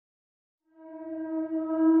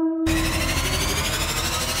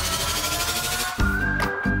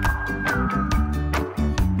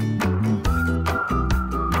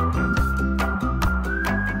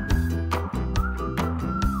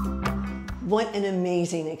What an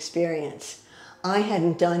amazing experience. I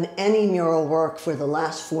hadn't done any mural work for the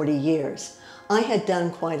last 40 years. I had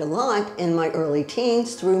done quite a lot in my early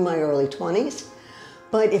teens through my early 20s.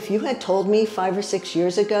 But if you had told me 5 or 6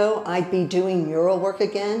 years ago I'd be doing mural work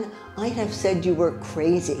again, I'd have said you were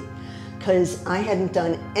crazy, because I hadn't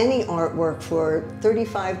done any artwork for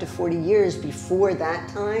 35 to 40 years before that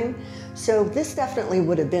time. So this definitely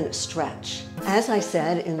would have been a stretch. As I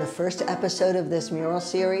said in the first episode of this mural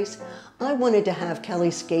series, I wanted to have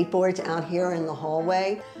Kelly's skateboards out here in the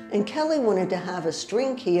hallway, and Kelly wanted to have a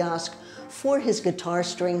string kiosk for his guitar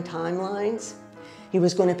string timelines. He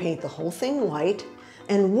was going to paint the whole thing white,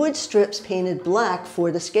 and wood strips painted black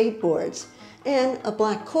for the skateboards, and a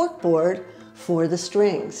black corkboard for the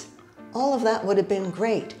strings. All of that would have been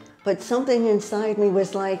great, but something inside me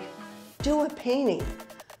was like, do a painting.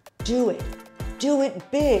 Do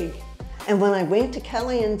it big. And when I went to Kelle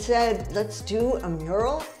and said, let's do a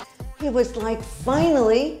mural, he was like,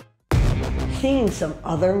 finally. Seeing some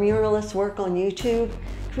other muralists work on YouTube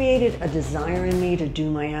created a desire in me to do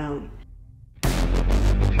my own.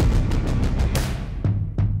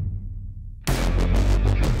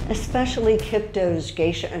 Especially Kipto's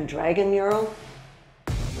Geisha and Dragon mural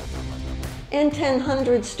and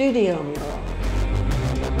 1000 Studio mural.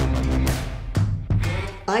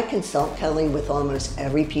 I consult Kelle with almost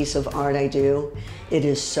every piece of art I do. It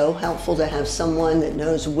is so helpful to have someone that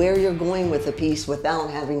knows where you're going with a piece without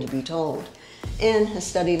having to be told, and has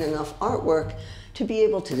studied enough artwork to be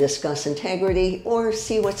able to discuss integrity or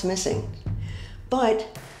see what's missing.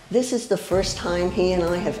 But this is the first time he and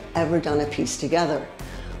I have ever done a piece together.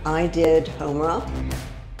 I did home up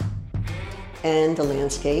and the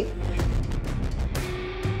landscape.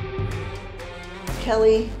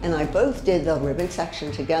 Kelle and I both did the ribbon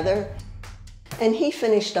section together, and he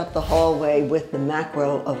finished up the hallway with the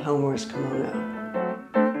macro of Homer's kimono.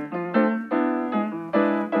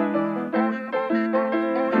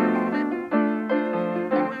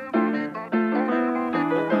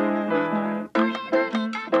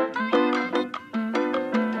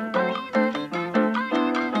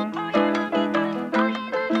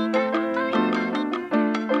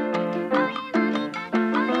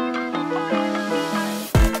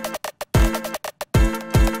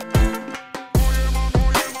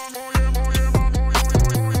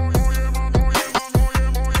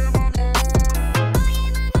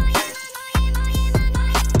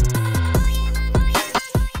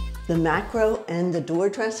 The macro and the door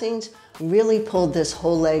dressings really pulled this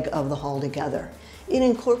whole leg of the hall together. It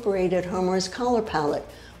incorporated Homer's color palette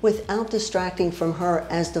without distracting from her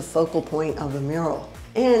as the focal point of the mural.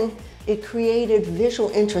 And it created visual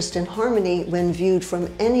interest and harmony when viewed from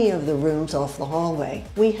any of the rooms off the hallway.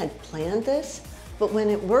 We had planned this, but when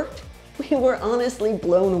it worked, we were honestly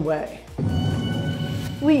blown away.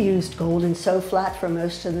 We used gold and so flat for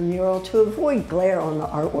most of the mural to avoid glare on the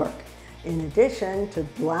artwork. In addition to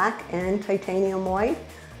black and titanium white,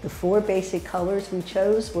 the 4 basic colors we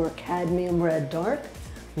chose were cadmium red dark,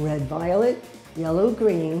 red violet, yellow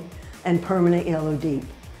green, and permanent yellow deep.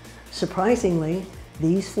 Surprisingly,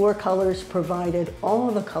 these 4 colors provided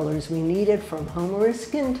all the colors we needed, from Homer's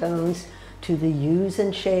skin tones to the hues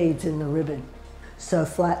and shades in the ribbon. So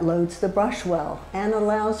flat loads the brush well and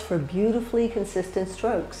allows for beautifully consistent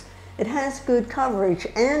strokes. It has good coverage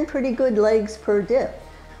and pretty good legs per dip,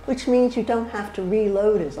 which means you don't have to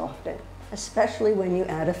reload as often, especially when you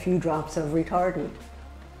add a few drops of retardant.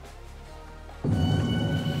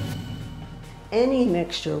 Any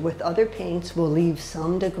mixture with other paints will leave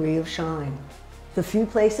some degree of shine. The few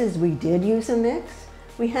places we did use a mix,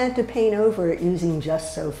 we had to paint over it using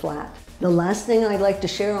just so flat. The last thing I'd like to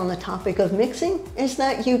share on the topic of mixing is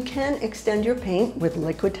that you can extend your paint with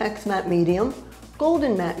Liquitex matte medium,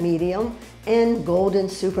 golden matte medium, and golden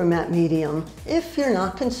super matte medium if you're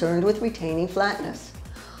not concerned with retaining flatness.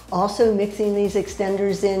 Also, mixing these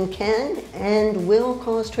extenders in can and will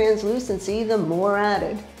cause translucency the more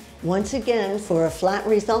added. Once again, for a flat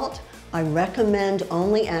result, I recommend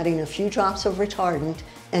only adding a few drops of retardant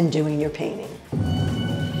and doing your painting.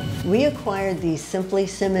 We acquired these Simply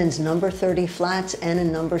Simmons number 30 flats and a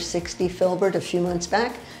number 60 filbert a few months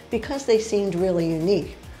back because they seemed really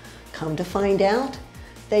unique. Come to find out,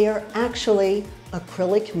 they are actually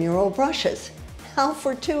acrylic mural brushes. How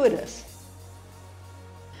fortuitous.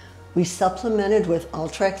 We supplemented with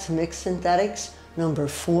Ultrex Mixed Synthetics number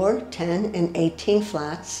 4, 10, and 18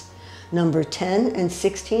 flats, number 10 and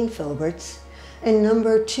 16 filberts, and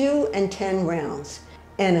number 2 and 10 rounds,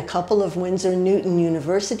 and a couple of Winsor Newton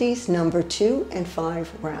University's number 2 and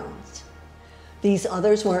 5 rounds. These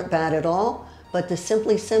others weren't bad at all, but the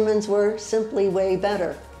Simply Simmons were simply way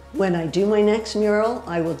better. When I do my next mural,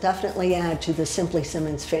 I will definitely add to the Simply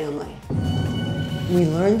Simmons family. We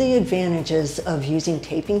learned the advantages of using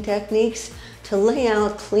taping techniques to lay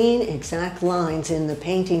out clean, exact lines in the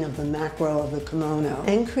painting of the macro of the kimono,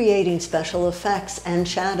 and creating special effects and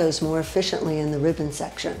shadows more efficiently in the ribbon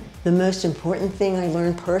section. The most important thing I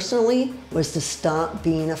learned personally was to stop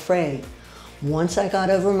being afraid. Once I got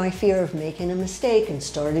over my fear of making a mistake and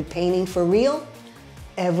started painting for real,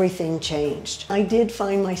 everything changed. I did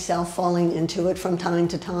find myself falling into it from time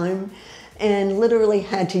to time, and literally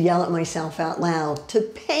had to yell at myself out loud to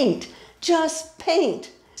paint, just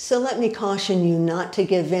paint. So let me caution you not to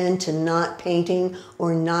give in to not painting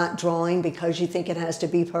or not drawing because you think it has to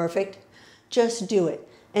be perfect. Just do it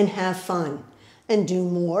and have fun, and do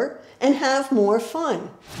more and have more fun.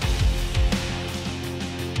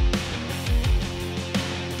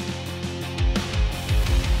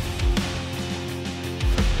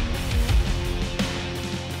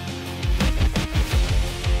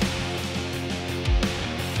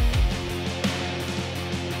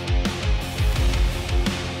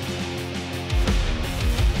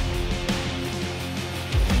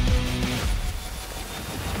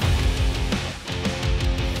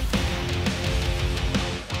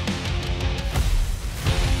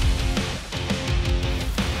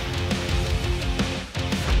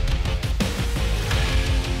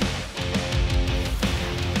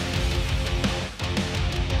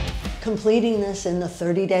 Completing this in the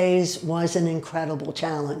 30 days was an incredible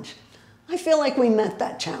challenge. I feel like we met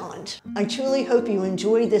that challenge. I truly hope you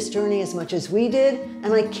enjoyed this journey as much as we did,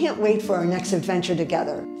 and I can't wait for our next adventure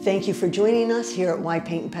together. Thank you for joining us here at Why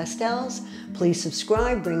Paint and Pastels. Please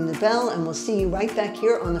subscribe, ring the bell, and we'll see you right back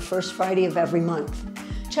here on the first Friday of every month.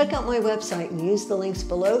 Check out my website and use the links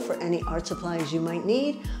below for any art supplies you might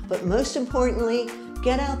need, but most importantly,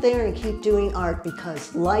 get out there and keep doing art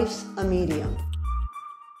because life's a medium.